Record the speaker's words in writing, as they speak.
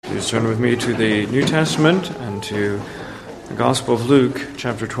Please turn with me to the New Testament and to the Gospel of Luke,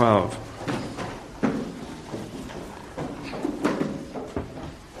 chapter 12.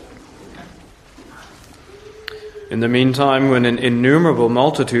 In the meantime, when an innumerable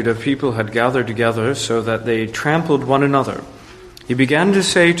multitude of people had gathered together so that they trampled one another, he began to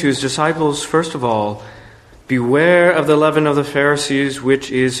say to his disciples, first of all, "Beware of the leaven of the Pharisees,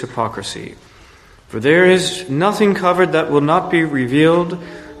 which is hypocrisy. For there is nothing covered that will not be revealed,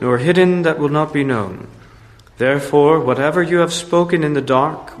 nor hidden that will not be known. Therefore, whatever you have spoken in the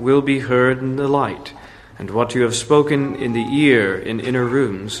dark will be heard in the light, and what you have spoken in the ear in inner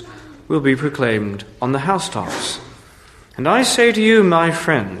rooms will be proclaimed on the housetops. And I say to you, my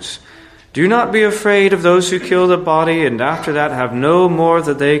friends, do not be afraid of those who kill the body, and after that have no more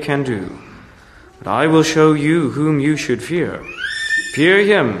that they can do. But I will show you whom you should fear. Fear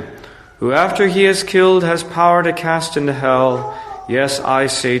him who after he is killed has power to cast into hell. Yes, I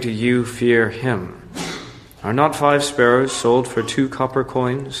say to you, fear him. Are not 5 sparrows sold for 2 copper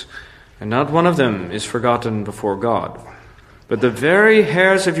coins? And not one of them is forgotten before God. But the very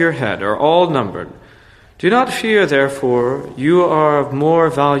hairs of your head are all numbered. Do not fear, therefore, you are of more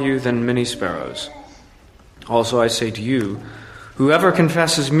value than many sparrows. Also I say to you, whoever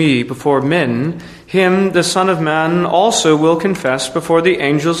confesses me before men, him the Son of Man also will confess before the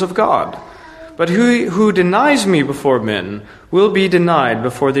angels of God. But who denies me before men will be denied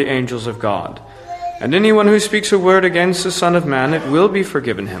before the angels of God. And anyone who speaks a word against the Son of Man, it will be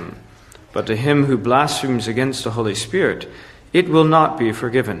forgiven him. But to him who blasphemes against the Holy Spirit, it will not be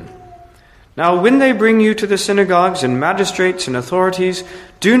forgiven. Now when they bring you to the synagogues and magistrates and authorities,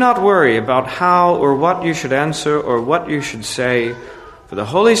 do not worry about how or what you should answer or what you should say, for the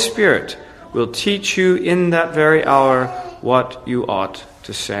Holy Spirit will teach you in that very hour what you ought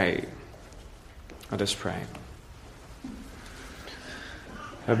to say." Let us pray.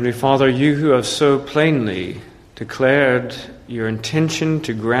 Heavenly Father, you who have so plainly declared your intention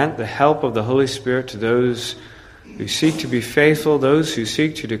to grant the help of the Holy Spirit to those who seek to be faithful, those who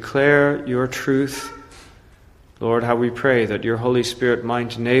seek to declare your truth, Lord, how we pray that your Holy Spirit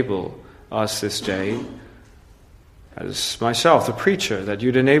might enable us this day, as myself, the preacher, that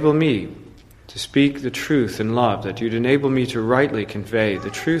you'd enable me to speak the truth in love, that you'd enable me to rightly convey the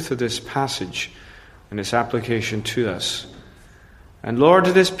truth of this passage and its application to us. And Lord,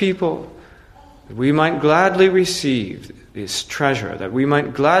 to this people, that we might gladly receive this treasure, that we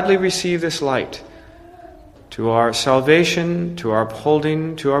might gladly receive this light to our salvation, to our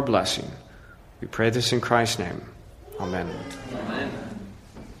upholding, to our blessing. We pray this in Christ's name. Amen. Amen.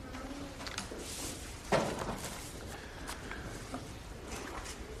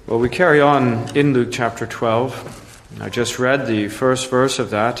 Well, we carry on in Luke chapter 12. I just read the first verse of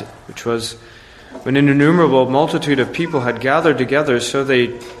that, which was, when an innumerable multitude of people had gathered together so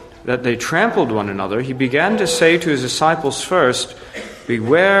that they trampled one another, he began to say to his disciples first,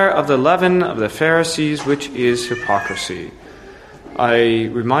 "Beware of the leaven of the Pharisees, which is hypocrisy." I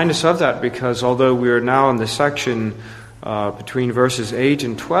remind us of that because although we are now in the section between verses 8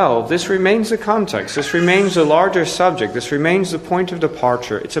 and 12, this remains the context. This remains the larger subject. This remains the point of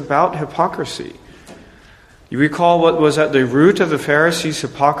departure. It's about hypocrisy. You recall what was at the root of the Pharisees'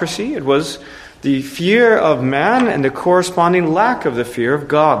 hypocrisy? It was the fear of man and the corresponding lack of the fear of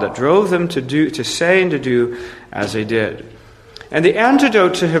God that drove them to say and to do as they did. And the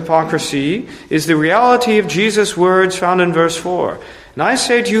antidote to hypocrisy is the reality of Jesus' words found in verse 4. "And I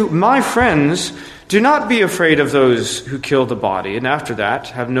say to you, my friends, do not be afraid of those who kill the body, and after that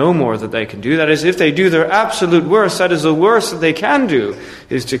have no more that they can do." That is, if they do their absolute worst, that is the worst that they can do,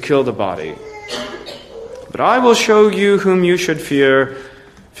 is to kill the body. "But I will show you whom you should fear.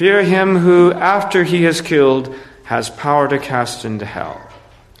 Fear him who, after he is killed, has power to cast into hell.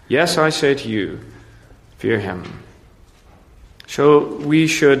 Yes, I say to you, fear him." So we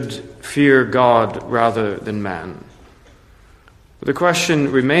should fear God rather than man. But the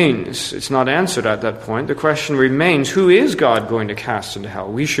question remains, it's not answered at that point, the question remains, who is God going to cast into hell?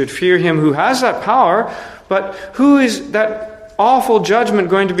 We should fear him who has that power, but who is that awful judgment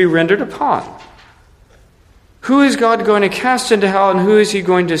going to be rendered upon? Who is God going to cast into hell, and who is he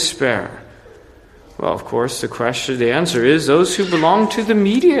going to spare? Well, of course, the answer is those who belong to the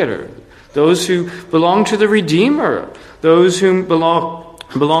mediator, those who belong to the Redeemer, those who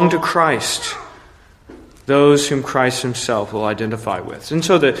belong to Christ, those whom Christ himself will identify with. And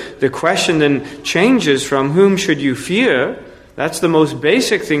so the question then changes from whom should you fear? That's the most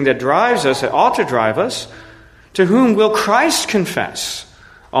basic thing that drives us, that ought to drive us, to whom will Christ confess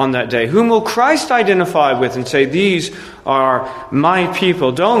on that day? Whom will Christ identify with and say, these are my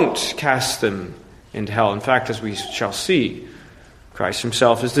people, don't cast them into hell? In fact, as we shall see, Christ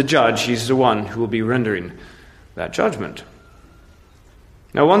himself is the judge. He's the one who will be rendering that judgment.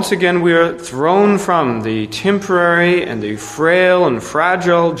 Now, once again, we are thrown from the temporary and the frail and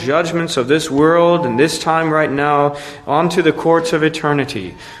fragile judgments of this world and this time right now onto the courts of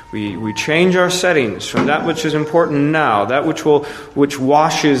eternity. We change our settings from that which is important now, that which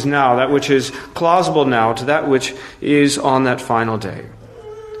washes now, that which is plausible now, to that which is on that final day.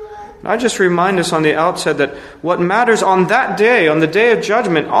 I just remind us on the outset that what matters on that day, on the day of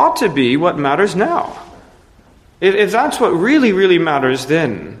judgment, ought to be what matters now. If that's what really, really matters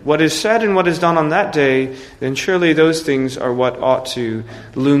then, what is said and what is done on that day, then surely those things are what ought to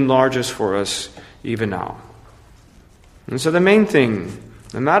loom largest for us even now. And so the main thing,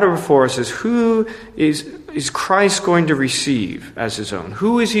 the matter before us is who is Christ going to receive as his own?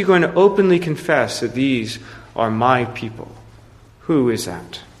 Who is he going to openly confess that these are my people? Who is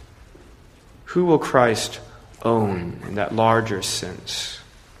that? Who will Christ own in that larger sense?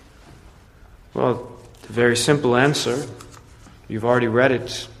 Well, the very simple answer, you've already read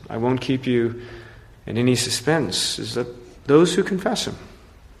it, I won't keep you in any suspense, is that those who confess him,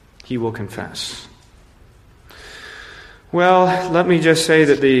 he will confess. Well, let me just say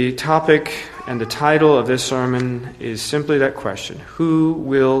that the topic and the title of this sermon is simply that question: who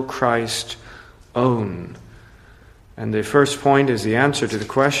will Christ own? And the first point is the answer to the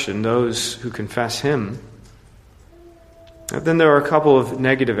question, those who confess him. And then there are a couple of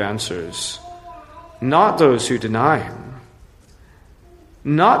negative answers. Not those who deny him.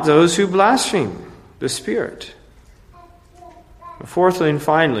 Not those who blaspheme the Spirit. Fourthly and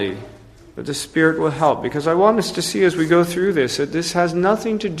finally, that the Spirit will help. Because I want us to see as we go through this that this has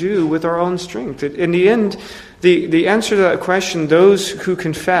nothing to do with our own strength. In the end, the answer to that question, those who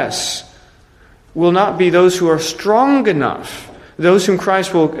confess, will not be those who are strong enough. Those whom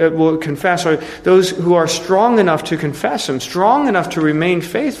Christ will confess are those who are strong enough to confess him, strong enough to remain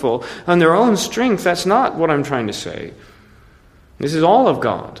faithful on their own strength. That's not what I'm trying to say. This is all of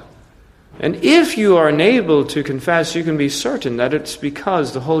God. And if you are enabled to confess, you can be certain that it's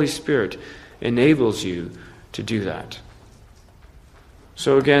because the Holy Spirit enables you to do that.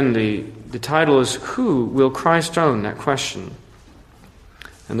 So again, the title is, who will Christ own? That question.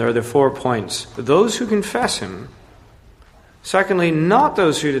 And there are the 4 points. Those who confess him. Secondly, not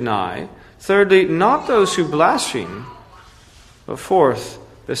those who deny. Thirdly, not those who blaspheme. But fourth,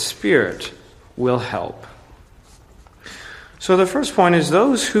 the Spirit will help. So the first point is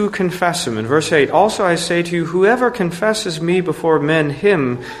those who confess him. In verse 8, also I say to you, whoever confesses me before men,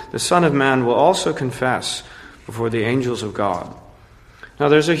 him, the Son of Man, will also confess before the angels of God. Now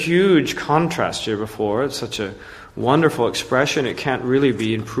there's a huge contrast here before. It's such a wonderful expression. It can't really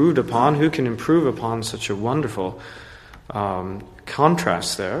be improved upon. Who can improve upon such a wonderful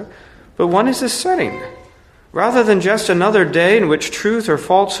contrast there? But one is the setting. Rather than just another day in which truth or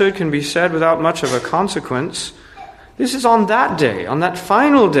falsehood can be said without much of a consequence, this is on that day, on that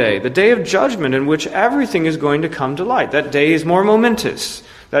final day, the day of judgment in which everything is going to come to light. That day is more momentous.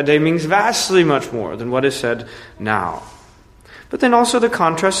 That day means vastly much more than what is said now. But then also the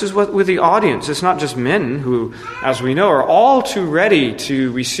contrast is with the audience. It's not just men who, as we know, are all too ready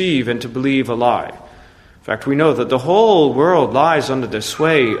to receive and to believe a lie. In fact, we know that the whole world lies under the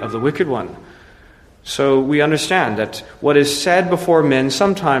sway of the wicked one. So we understand that what is said before men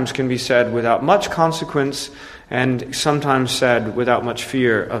sometimes can be said without much consequence and sometimes said without much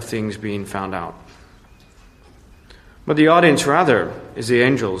fear of things being found out. But the audience, rather, is the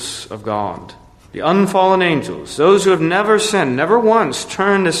angels of God. The unfallen angels, those who have never sinned, never once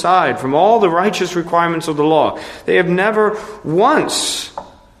turned aside from all the righteous requirements of the law. They have never once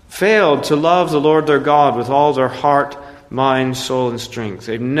failed to love the Lord their God with all their heart, mind, soul, and strength.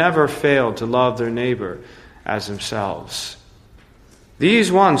 They've never failed to love their neighbor as themselves.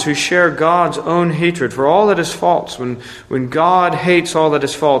 These ones who share God's own hatred for all that is false, when God hates all that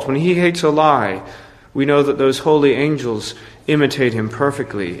is false, when he hates a lie, we know that those holy angels imitate him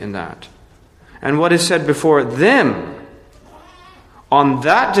perfectly in that. And what is said before them on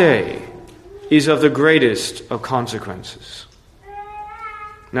that day is of the greatest of consequences.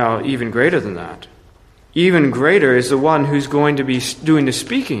 Now, even greater than that, even greater is the one who's going to be doing the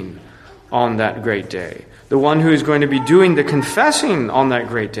speaking on that great day. The one who is going to be doing the confessing on that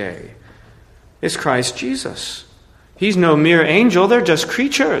great day is Christ Jesus. He's no mere angel, they're just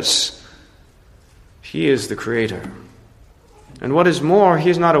creatures. He is the Creator. And what is more, he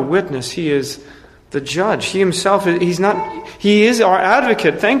is not a witness, he is the judge. He himself, he is our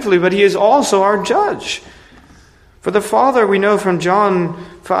advocate, thankfully, but he is also our judge. For the Father, we know from John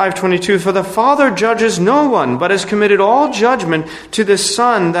 5:22, for the Father judges no one, but has committed all judgment to the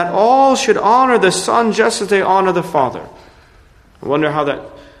Son, that all should honor the Son just as they honor the Father. I wonder how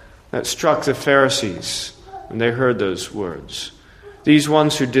that struck the Pharisees when they heard those words. These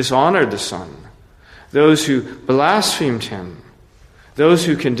ones who dishonored the Son, those who blasphemed him, those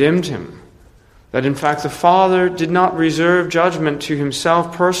who condemned him, that in fact the Father did not reserve judgment to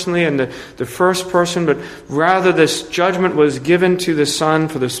himself personally and the first person, but rather this judgment was given to the Son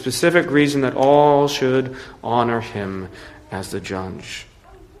for the specific reason that all should honor him as the judge.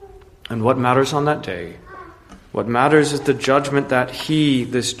 And what matters on that day? What matters is the judgment that he,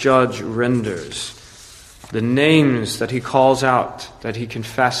 this judge, renders. The names that he calls out, that he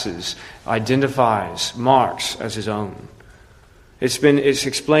confesses, identifies, marks as his own. It's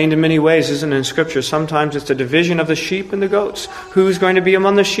explained in many ways, isn't it, in Scripture? Sometimes it's the division of the sheep and the goats. Who's going to be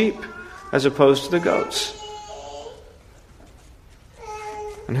among the sheep as opposed to the goats?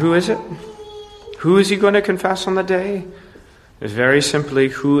 And who is it? Who is he going to confess on the day? It's very simply,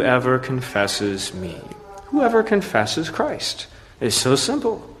 whoever confesses me. Whoever confesses Christ. It's so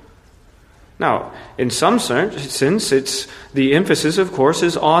simple. Now, in some sense, it's the emphasis, of course,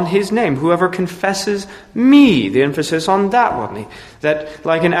 is on his name. Whoever confesses me, the emphasis on that one. That,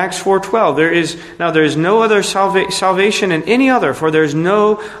 like in Acts 4:12, there is no other salvation in any other, for there is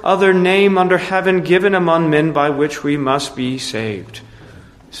no other name under heaven given among men by which we must be saved.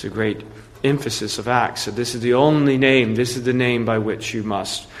 It's a great emphasis of Acts. So this is the only name. This is the name by which you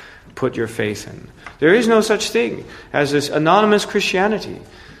must put your faith in. There is no such thing as this anonymous Christianity.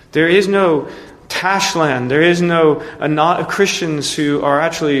 There is no Tashland. There is no Christians who are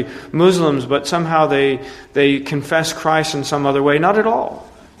actually Muslims, but somehow they confess Christ in some other way. Not at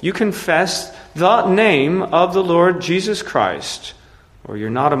all. You confess the name of the Lord Jesus Christ, or you're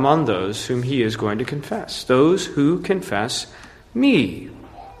not among those whom he is going to confess. Those who confess me.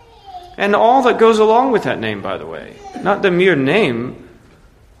 And all that goes along with that name, by the way. Not the mere name,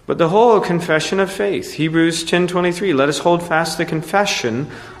 but the whole confession of faith. Hebrews 10:23, let us hold fast the confession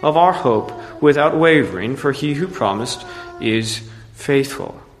of our hope without wavering, for he who promised is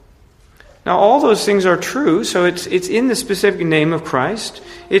faithful. Now all those things are true, so it's in the specific name of Christ.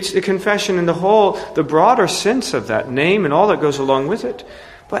 It's the confession in the broader sense of that name and all that goes along with it.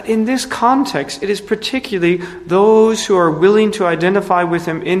 But in this context, it is particularly those who are willing to identify with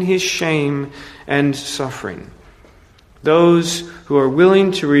him in his shame and suffering. Those who are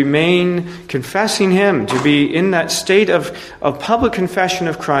willing to remain confessing him, to be in that state of public confession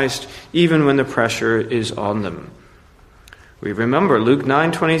of Christ, even when the pressure is on them. We remember Luke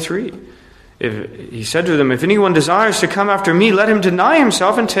 9:23. He said to them, if anyone desires to come after me, let him deny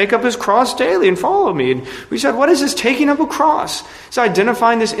himself and take up his cross daily and follow me. And we said, what is this taking up a cross? It's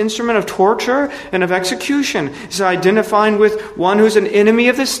identifying this instrument of torture and of execution. It's identifying with one who's an enemy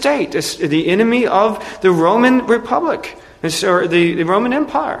of the state, it's the enemy of the Roman Republic, or the Roman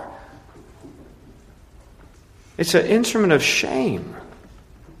Empire. It's an instrument of shame.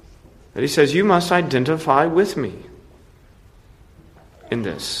 That he says, you must identify with me in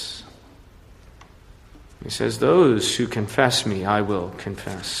this. He says, those who confess me, I will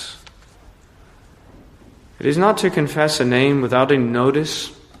confess. It is not to confess a name without any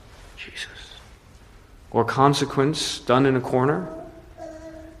notice, Jesus, or consequence done in a corner.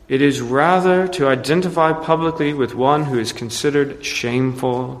 It is rather to identify publicly with one who is considered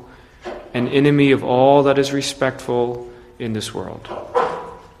shameful, an enemy of all that is respectful in this world.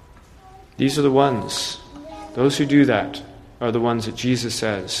 These are the ones, those who do that are the ones that Jesus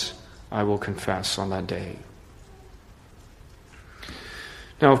says, I will confess on that day.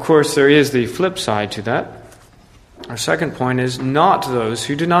 Now, of course, there is the flip side to that. Our second point is not those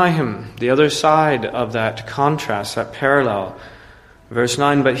who deny him. The other side of that contrast, that parallel. Verse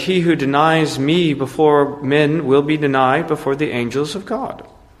 9, but he who denies me before men will be denied before the angels of God.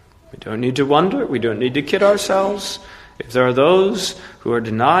 We don't need to wonder. We don't need to kid ourselves. If there are those who are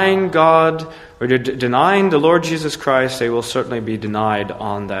denying God, or denying the Lord Jesus Christ, they will certainly be denied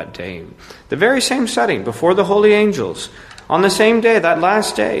on that day. The very same setting, before the holy angels, on the same day, that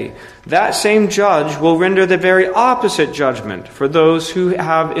last day, that same judge will render the very opposite judgment for those who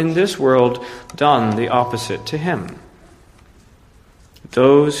have in this world done the opposite to him.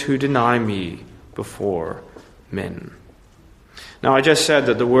 Those who deny me before men. Now, I just said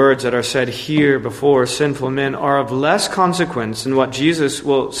that the words that are said here before sinful men are of less consequence than what Jesus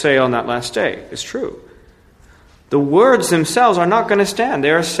will say on that last day. It's true. The words themselves are not going to stand.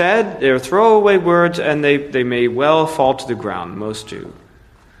 They are said, they are throwaway words, and they may well fall to the ground. Most do.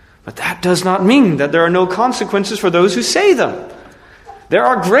 But that does not mean that there are no consequences for those who say them. There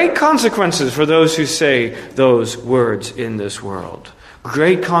are great consequences for those who say those words in this world.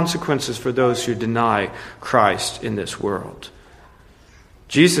 Great consequences for those who deny Christ in this world.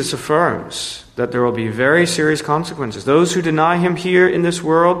 Jesus affirms that there will be very serious consequences. Those who deny him here in this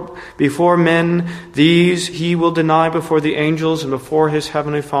world before men, these he will deny before the angels and before his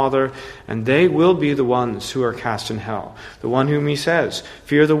heavenly Father, and they will be the ones who are cast in hell. The one whom he says,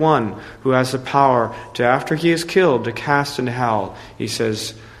 fear the one who has the power to, after he is killed, to cast into hell. He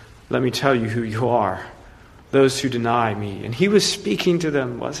says, let me tell you who you are, those who deny me. And he was speaking to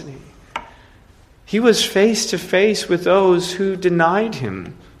them, wasn't he? He was face to face with those who denied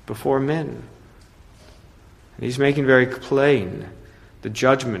him before men. And he's making very plain the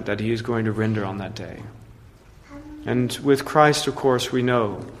judgment that he is going to render on that day. And with Christ, of course, we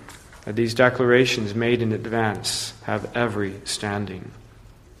know that these declarations made in advance have every standing.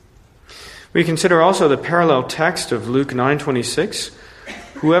 We consider also the parallel text of Luke 9:26.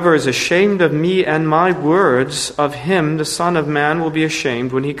 Whoever is ashamed of me and my words, of him the Son of Man will be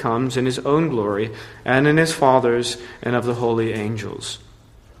ashamed when he comes in his own glory and in his Father's and of the holy angels.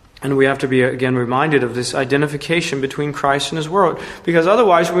 And we have to be again reminded of this identification between Christ and his word, because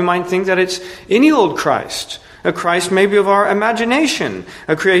otherwise we might think that it's any old Christ, a Christ maybe of our imagination,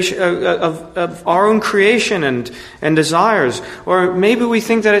 a creation of our own creation and desires, or maybe we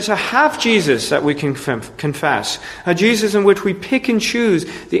think that it's a half Jesus that we can confess, a Jesus in which we pick and choose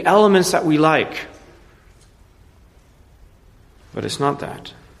the elements that we like. But it's not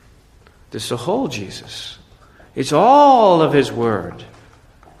that. This is the whole Jesus. It's all of his word.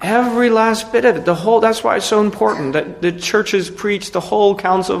 Every last bit of it. That's why it's so important that the churches preach the whole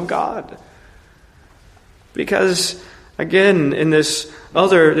counsel of God. Because, again, in this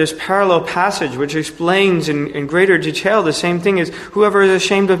parallel passage which explains in greater detail the same thing, is whoever is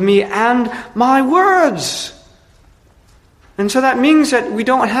ashamed of me and my words. And so that means that we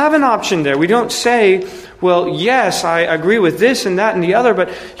don't have an option there. We don't say, well, yes, I agree with this and that and the other, but,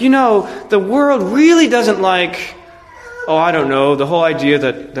 the world really doesn't like, the whole idea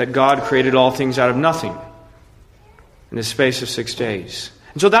that God created all things out of nothing in the space of 6 days.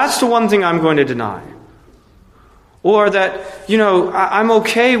 And so that's the one thing I'm going to deny. Or that, I'm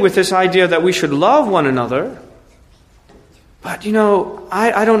okay with this idea that we should love one another. But,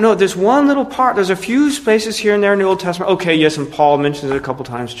 I don't know. There's one little part. There's a few spaces here and there in the Old Testament. Okay, yes, and Paul mentions it a couple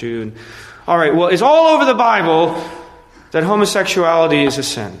times too. And, all right, well, it's all over the Bible that homosexuality is a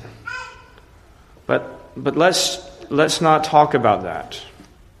sin. But let's not talk about that.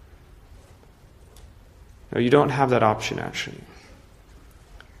 No, you don't have that option, actually.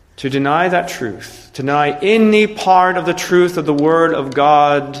 To deny that truth, to deny any part of the truth of the Word of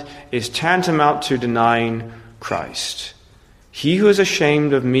God, is tantamount to denying Christ. He who is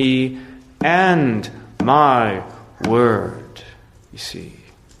ashamed of me and my word, you see.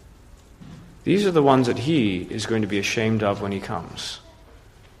 These are the ones that he is going to be ashamed of when he comes.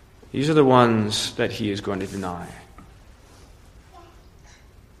 These are the ones that he is going to deny.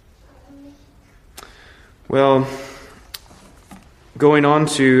 Well, going on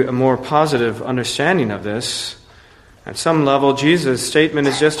to a more positive understanding of this, at some level, Jesus' statement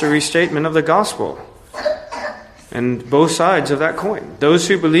is just a restatement of the gospel. And both sides of that coin. Those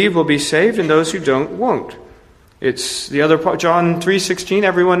who believe will be saved, and those who don't won't. It's the other part, John 3:16,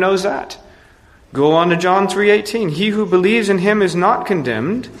 everyone knows that. Go on to John 3:18. He who believes in him is not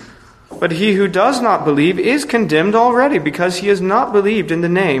condemned, but he who does not believe is condemned already, because he has not believed in the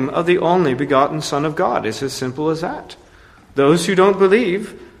name of the only begotten Son of God. It's as simple as that. Those who don't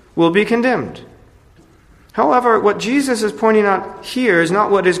believe will be condemned. However, what Jesus is pointing out here is not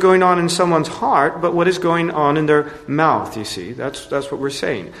what is going on in someone's heart, but what is going on in their mouth, you see. That's what we're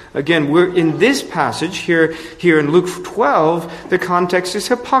saying. Again, we're in this passage here in Luke 12, the context is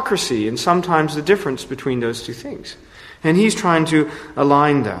hypocrisy, and sometimes the difference between those two things. And he's trying to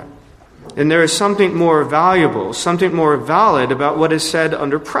align that. And there is something more valuable, something more valid about what is said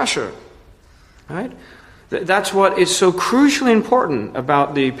under pressure. Right? That's what is so crucially important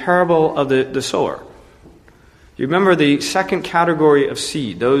about the parable of the sower. You remember the second category of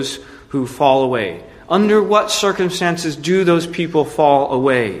seed, those who fall away. Under what circumstances do those people fall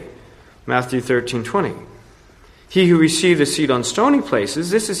away? Matthew 13:20. He who received the seed on stony places,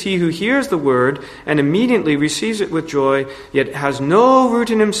 this is he who hears the word and immediately receives it with joy, yet has no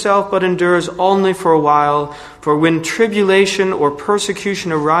root in himself, but endures only for a while. For when tribulation or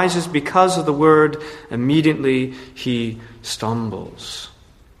persecution arises because of the word, immediately he stumbles.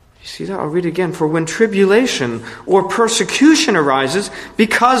 You see that? I'll read it again. For when tribulation or persecution arises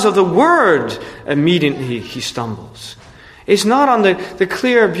because of the word, immediately he stumbles. It's not on the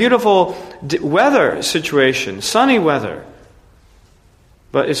clear, beautiful weather situation, sunny weather.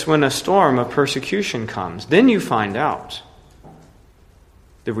 But it's when a storm of persecution comes. Then you find out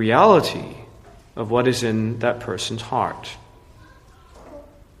the reality of what is in that person's heart.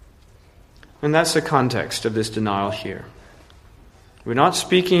 And that's the context of this denial here. We're not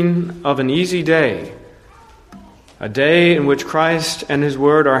speaking of an easy day, a day in which Christ and His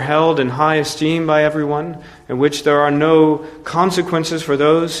Word are held in high esteem by everyone, in which there are no consequences for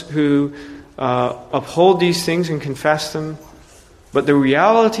those who uphold these things and confess them. But the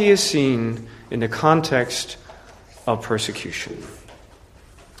reality is seen in the context of persecution.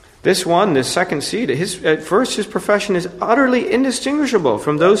 This second seed, at first his profession is utterly indistinguishable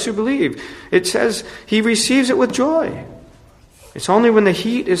from those who believe. It says he receives it with joy. It's only when the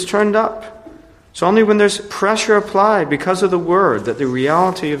heat is turned up, it's only when there's pressure applied because of the word that the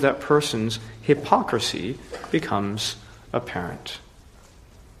reality of that person's hypocrisy becomes apparent.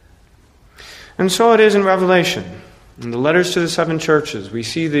 And so it is in Revelation. In the letters to the 7 churches, we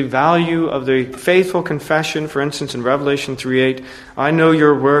see the value of the faithful confession. For instance, in Revelation 3:8, I know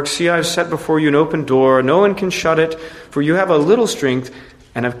your works. See, I have set before you an open door. No one can shut it, for you have a little strength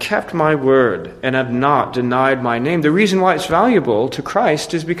and have kept my word and have not denied my name. The reason why it's valuable to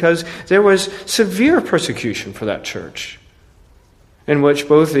Christ is because there was severe persecution for that church, in which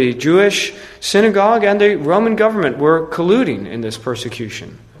both the Jewish synagogue and the Roman government were colluding in this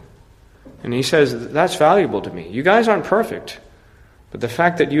persecution. And he says, that's valuable to me. You guys aren't perfect, but the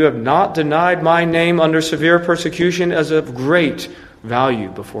fact that you have not denied my name under severe persecution is of great value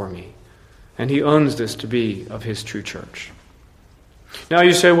before me. And he owns this to be of his true church. Now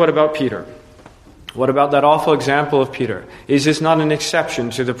you say, what about Peter? What about that awful example of Peter? Is this not an exception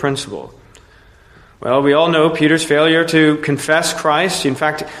to the principle? Well, we all know Peter's failure to confess Christ. In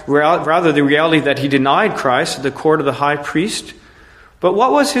fact, rather the reality that he denied Christ at the court of the high priest. But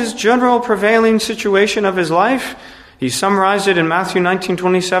what was his general prevailing situation of his life? He summarized it in Matthew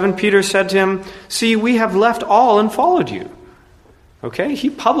 19:27. Peter said to him, see, we have left all and followed you. Okay,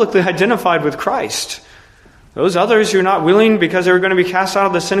 he publicly identified with Christ. Those others who are not willing because they were going to be cast out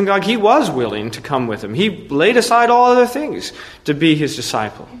of the synagogue, he was willing to come with him. He laid aside all other things to be his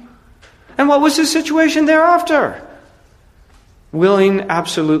disciple. And what was his situation thereafter? Willing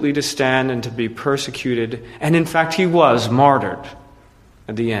absolutely to stand and to be persecuted. And in fact, he was martyred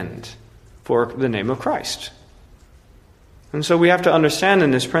at the end for the name of Christ. And so we have to understand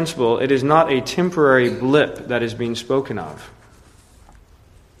in this principle, it is not a temporary blip that is being spoken of,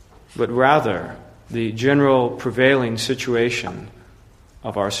 but rather the general prevailing situation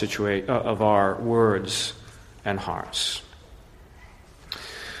of our words and hearts.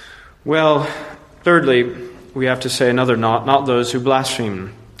 Well, thirdly, we have to say another not those who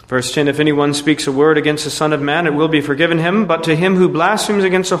blaspheme. Verse 10, if anyone speaks a word against the Son of Man, it will be forgiven him, but to him who blasphemes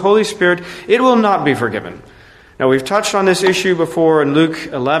against the Holy Spirit, it will not be forgiven. Now, we've touched on this issue before in Luke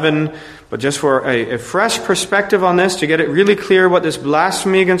 11, but just for a fresh perspective on this, to get it really clear what this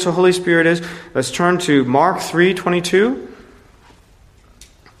blasphemy against the Holy Spirit is, let's turn to Mark 3:22.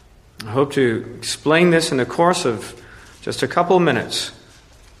 I hope to explain this in the course of just a couple of minutes.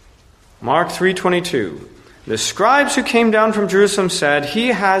 Mark 3:22. The scribes who came down from Jerusalem said, he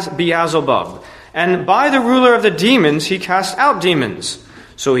has Beelzebub, and by the ruler of the demons he cast out demons.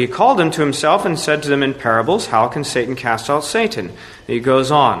 So he called them to himself and said to them in parables, how can Satan cast out Satan? And he goes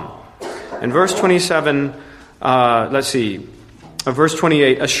on. In verse 27, verse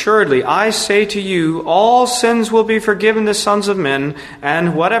 28, assuredly, I say to you, all sins will be forgiven the sons of men,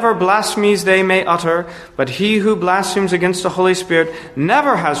 and whatever blasphemies they may utter, but he who blasphemes against the Holy Spirit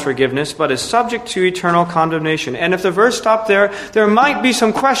never has forgiveness, but is subject to eternal condemnation. And if the verse stopped there, there might be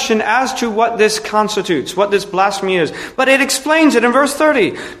some question as to what this constitutes, what this blasphemy is. But it explains it in verse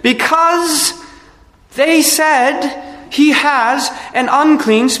 30. Because they said he has an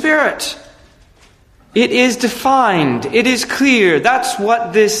unclean spirit. It is defined. It is clear. That's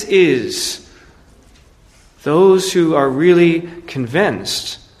what this is. Those who are really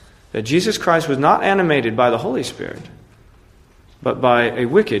convinced that Jesus Christ was not animated by the Holy Spirit, but by a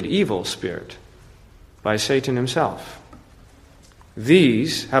wicked, evil spirit, by Satan himself.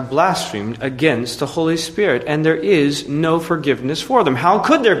 These have blasphemed against the Holy Spirit, and there is no forgiveness for them. How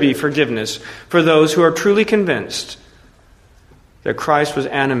could there be forgiveness for those who are truly convinced that Christ was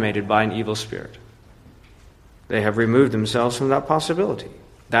animated by an evil spirit? They have removed themselves from that possibility.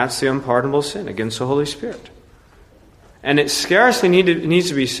 That's the unpardonable sin against the Holy Spirit. And it scarcely needs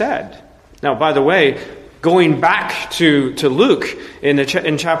to be said. Now, by the way, going back to Luke in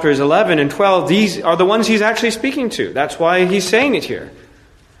chapters 11 and 12, these are the ones he's actually speaking to. That's why he's saying it here.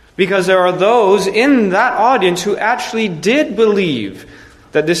 Because there are those in that audience who actually did believe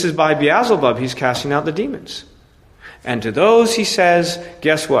that this is by Beelzebub he's casting out the demons. And to those he says,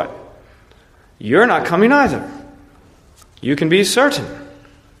 guess what? You're not coming either. You can be certain.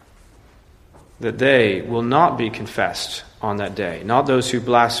 that they will not be confessed on that day, not those who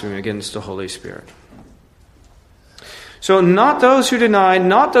blaspheme against the Holy Spirit. So not those who deny,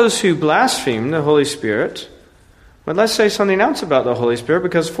 not those who blaspheme the Holy Spirit, but let's say something else about the Holy Spirit,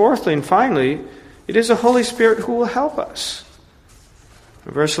 because fourthly and finally, it is the Holy Spirit who will help us.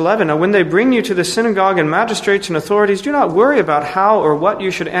 Verse 11, now when they bring you to the synagogue and magistrates and authorities, do not worry about how or what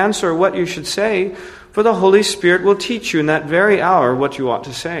you should answer or what you should say, for the Holy Spirit will teach you in that very hour what you ought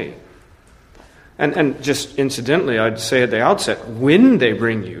to say. And just incidentally, I'd say at the outset, when they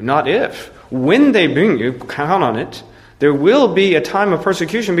bring you, not if. When they bring you, count on it. There will be a time of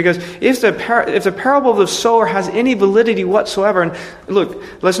persecution, because if the parable of the sower has any validity whatsoever, and look,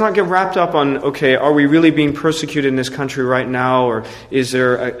 let's not get wrapped up on, okay, are we really being persecuted in this country right now, or is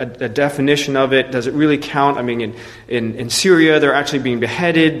there a definition of it? Does it really count? I mean, in Syria, they're actually being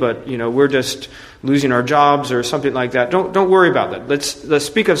beheaded, but we're just losing our jobs or something like that. Don't worry about that. Let's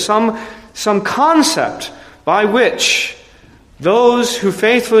speak of some concept by which those who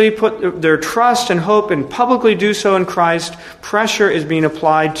faithfully put their trust and hope and publicly do so in Christ, pressure is being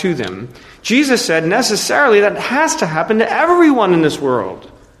applied to them. Jesus said necessarily that has to happen to everyone in this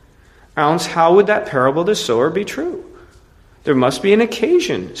world. Else, how would that parable of the sower be true? There must be an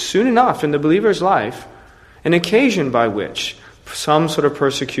occasion soon enough in the believer's life, an occasion by which some sort of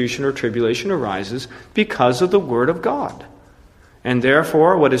persecution or tribulation arises because of the Word of God. And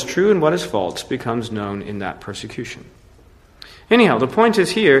therefore, what is true and what is false becomes known in that persecution. Anyhow, the point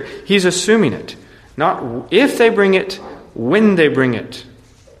is here, he's assuming it. Not if they bring it, when they bring it.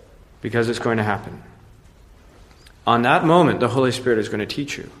 Because it's going to happen. On that moment, the Holy Spirit is going to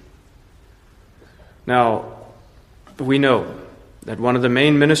teach you. Now, we know that one of the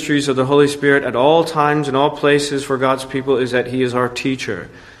main ministries of the Holy Spirit at all times and all places for God's people is that He is our teacher.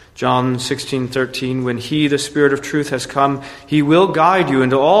 John 16:13, when He, the Spirit of truth, has come, He will guide you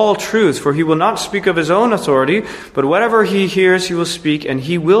into all truth, for He will not speak of His own authority, but whatever He hears He will speak, and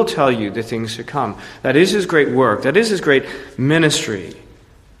He will tell you the things to come. That is His great work. That is His great ministry.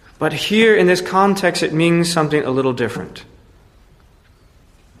 But here in this context, it means something a little different.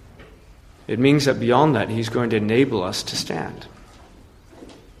 It means that beyond that, He's going to enable us to stand.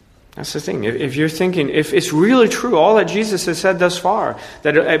 That's the thing. If you're thinking, if it's really true, all that Jesus has said thus far,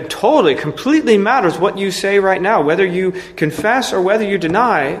 that it totally, completely matters what you say right now, whether you confess or whether you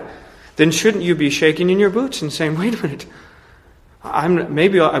deny, then shouldn't you be shaking in your boots and saying, wait a minute,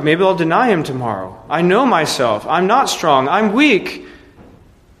 maybe I'll deny Him tomorrow. I know myself. I'm not strong. I'm weak.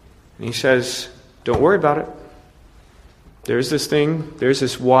 And He says, don't worry about it. There's this thing. There's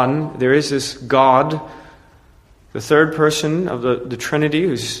this one. There is this God, the third person of the Trinity,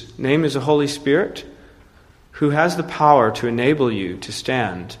 whose name is the Holy Spirit, who has the power to enable you to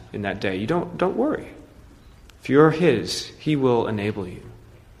stand in that day. You don't worry. If you're His, He will enable you.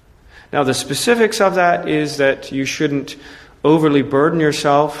 Now, the specifics of that is that you shouldn't overly burden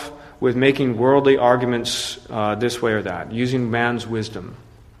yourself with making worldly arguments this way or that, using man's wisdom.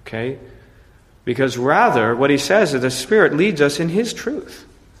 Okay? Because rather, what he says is the Spirit leads us in His truth.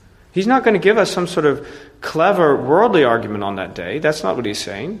 He's not going to give us some sort of clever worldly argument on that day. That's not what He's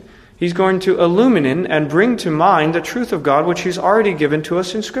saying. He's going to illumine and bring to mind the truth of God, which He's already given to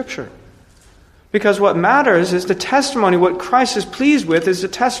us in Scripture. Because what matters is the testimony, what Christ is pleased with is the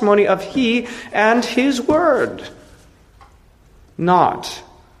testimony of He and His Word. Not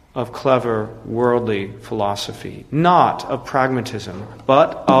of clever worldly philosophy. Not of pragmatism,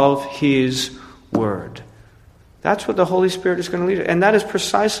 but of His Word. That's what the Holy Spirit is going to lead us. And that is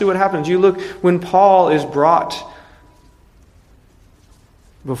precisely what happens. You look, when Paul is brought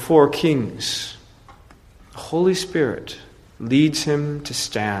before kings, the Holy Spirit leads him to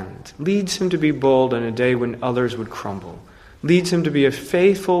stand, leads him to be bold on a day when others would crumble, leads him to be a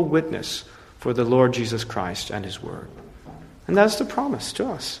faithful witness for the Lord Jesus Christ and His Word. And that's the promise to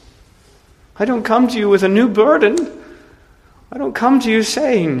us. I don't come to you with a new burden. I don't come to you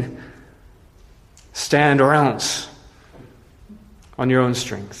saying, stand or else on your own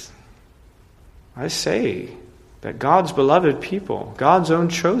strength. I say that God's beloved people, God's own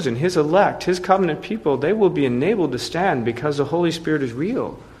chosen, His elect, His covenant people, they will be enabled to stand because the Holy Spirit is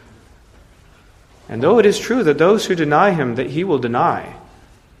real. And though it is true that those who deny Him, that He will deny,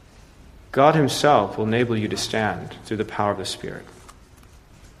 God Himself will enable you to stand through the power of the Spirit.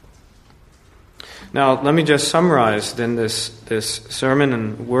 Now, let me just summarize then this sermon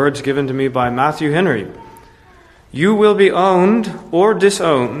and words given to me by Matthew Henry. You will be owned or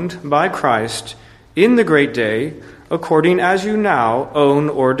disowned by Christ in the great day, according as you now own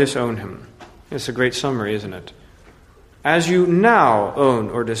or disown Him. It's a great summary, isn't it? as you now own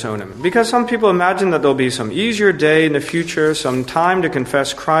or disown him. Because some people imagine that there'll be some easier day in the future, some time to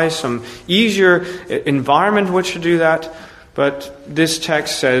confess Christ, some easier environment in which to do that. But this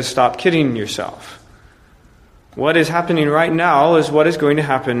text says, stop kidding yourself. What is happening right now is what is going to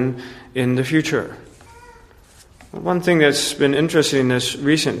happen in the future. One thing that's been interesting in this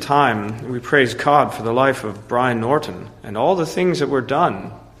recent time, we praise God for the life of Brian Norton and all the things that were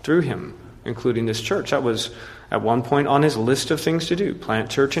done through him, including this church. That was at one point on his list of things to do. Plant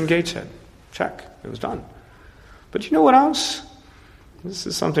church in Gateshead. Check. It was done. But you know what else? This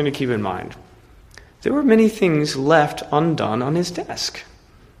is something to keep in mind. There were many things left undone on his desk.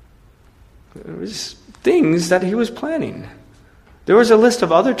 There was things that he was planning. There was a list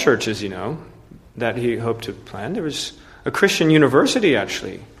of other churches, that he hoped to plant. There was a Christian university,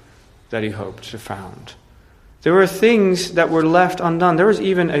 actually, that he hoped to found. There were things that were left undone. There was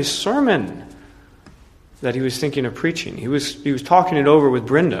even a sermon that he was thinking of preaching. He was talking it over with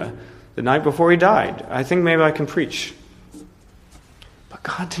Brenda the night before he died. I think maybe I can preach. But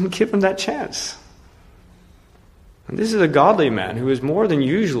God didn't give him that chance. And this is a godly man who is more than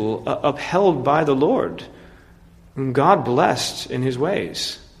usual upheld by the Lord, whom God blessed in his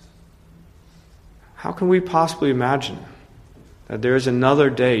ways. How can we possibly imagine that there is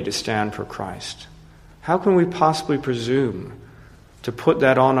another day to stand for Christ? How can we possibly presume to put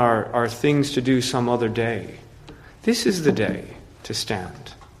that on our things to do some other day? This is the day to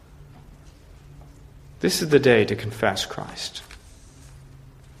stand. This is the day to confess Christ.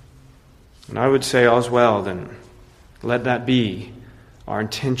 And I would say as well then, let that be our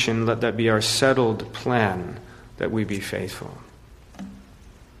intention, let that be our settled plan, that we be faithful.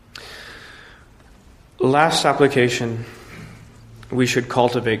 Last application, we should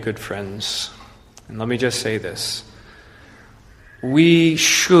cultivate good friends. And let me just say this. We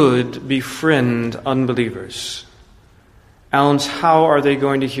should befriend unbelievers. Else, how are they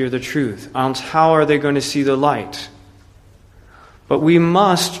going to hear the truth? Else, how are they going to see the light? But we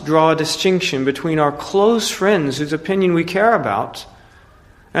must draw a distinction between our close friends whose opinion we care about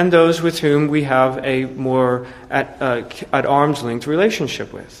and those with whom we have a more at arm's length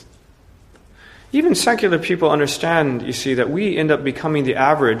relationship with. Even secular people understand, you see, that we end up becoming the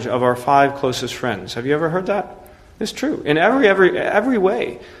average of our 5 closest friends. Have you ever heard that? It's true. In every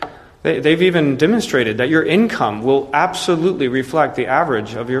way. They've even demonstrated that your income will absolutely reflect the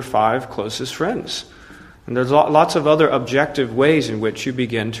average of your 5 closest friends. And there's lots of other objective ways in which you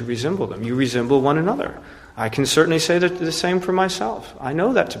begin to resemble them. You resemble one another. I can certainly say that the same for myself. I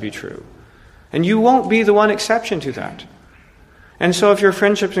know that to be true. And you won't be the one exception to that. And so if your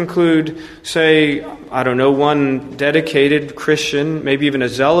friendships include, say, one dedicated Christian, maybe even a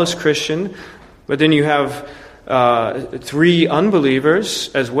zealous Christian, but then you have 3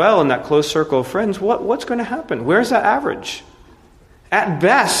 unbelievers as well in that close circle of friends, what's going to happen? Where's that average? At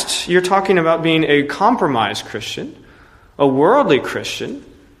best, you're talking about being a compromised Christian, a worldly Christian,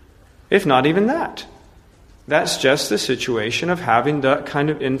 if not even that. That's just the situation of having that kind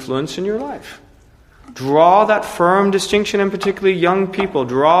of influence in your life. Draw that firm distinction, and particularly young people,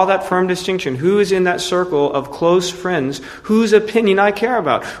 draw that firm distinction. Who is in that circle of close friends, whose opinion I care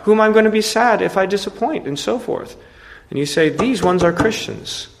about, whom I'm going to be sad if I disappoint, and so forth. And you say, these ones are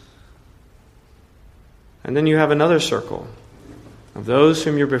Christians. And then you have another circle of those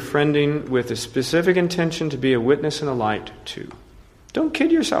whom you're befriending with a specific intention to be a witness and a light to. Don't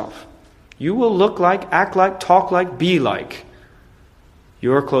kid yourself. You will look like, act like, talk like, be like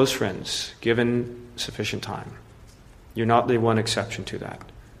your close friends, given sufficient time. You're not the one exception to that.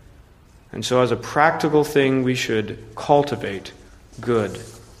 And so as a practical thing, we should cultivate good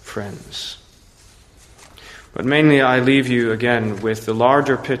friends. But mainly I leave you again with the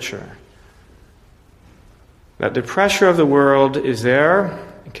larger picture that the pressure of the world is there,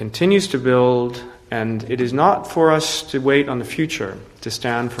 it continues to build, and it is not for us to wait on the future to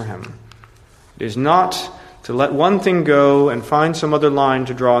stand for Him. It is not to let one thing go and find some other line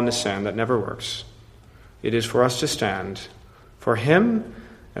to draw in the sand. That never works. It is for us to stand for Him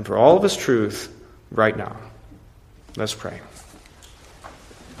and for all of His truth right now. Let's pray.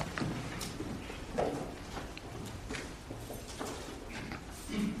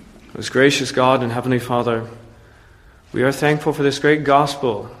 Most gracious God and Heavenly Father, we are thankful for this great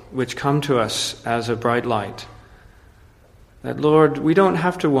gospel which come to us as a bright light. That, Lord, we don't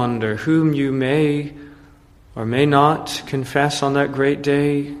have to wonder whom you may or may not confess on that great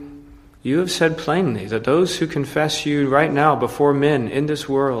day. You have said plainly that those who confess you right now before men in this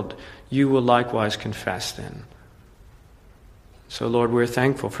world, you will likewise confess then. So, Lord, we're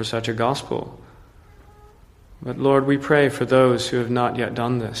thankful for such a gospel. But, Lord, we pray for those who have not yet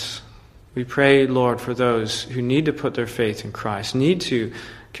done this. We pray, Lord, for those who need to put their faith in Christ, need to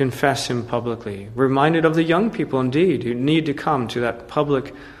confess him publicly. We're reminded of the young people, indeed, who need to come to that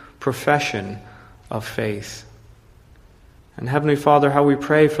public profession of faith. And Heavenly Father, how we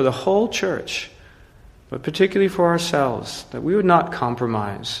pray for the whole church, but particularly for ourselves, that we would not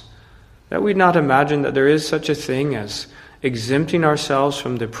compromise, that we'd not imagine that there is such a thing as exempting ourselves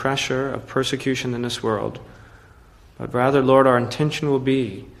from the pressure of persecution in this world, but rather, Lord, our intention will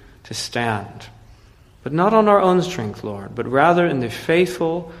be to stand, but not on our own strength, Lord, but rather in the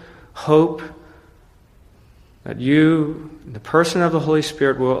faithful hope that you, in the person of the Holy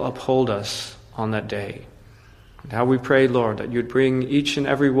Spirit, will uphold us on that day. And how we pray, Lord, that you'd bring each and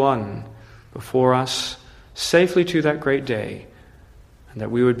every one before us safely to that great day, and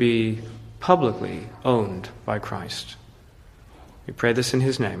that we would be publicly owned by Christ. We pray this in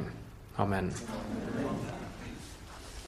his name. Amen.